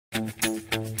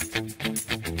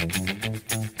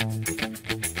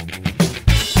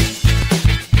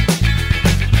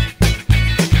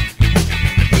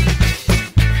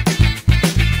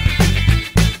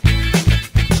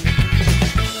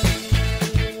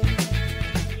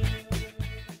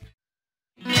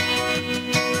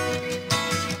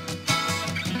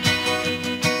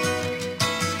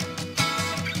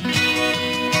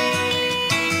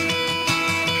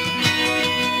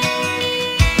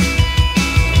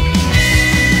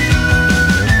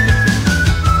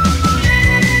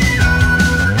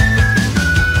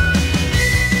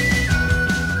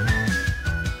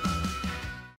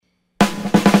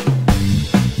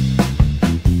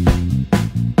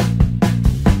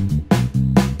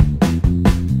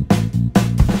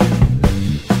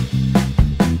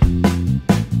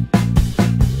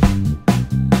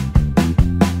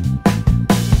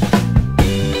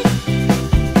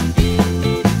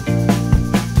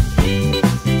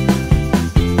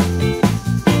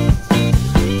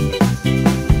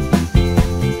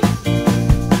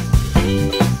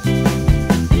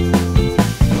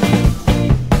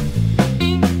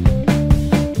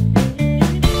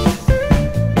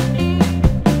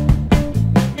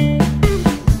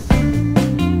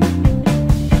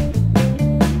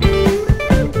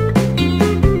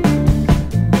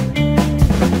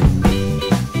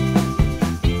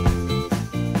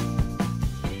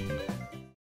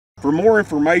more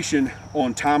information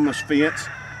on Timeless Fence,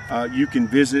 you can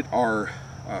visit our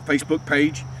Facebook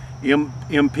page,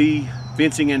 MP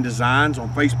Fencing and Designs on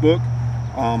Facebook.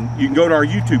 You can go to our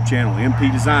YouTube channel,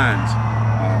 MP Designs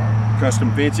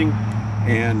Custom Fencing,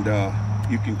 and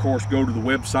you can of course go to the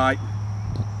website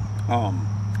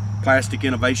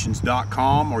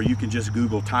plasticinnovations.com, or you can just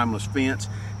Google Timeless Fence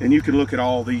and you can look at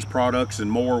all these products and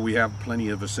more. We have plenty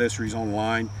of accessories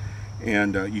online,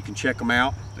 and you can check them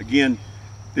out. Again,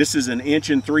 this is 1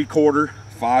 3/4 inch,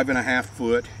 5.5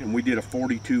 foot, and we did a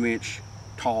 42-inch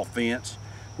tall fence,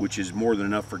 which is more than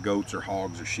enough for goats or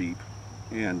hogs or sheep.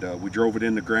 And we drove it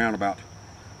in the ground about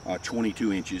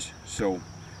 22 inches. So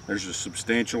there's a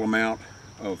substantial amount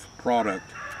of product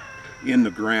in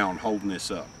the ground holding this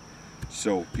up.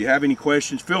 So if you have any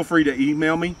questions, feel free to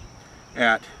email me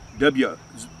at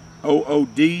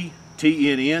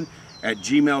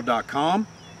woodtnn@gmail.com,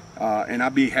 and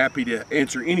I'd be happy to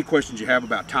answer any questions you have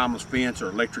about Timeless Fence or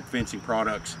electric fencing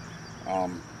products.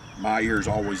 My ear is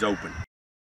always open.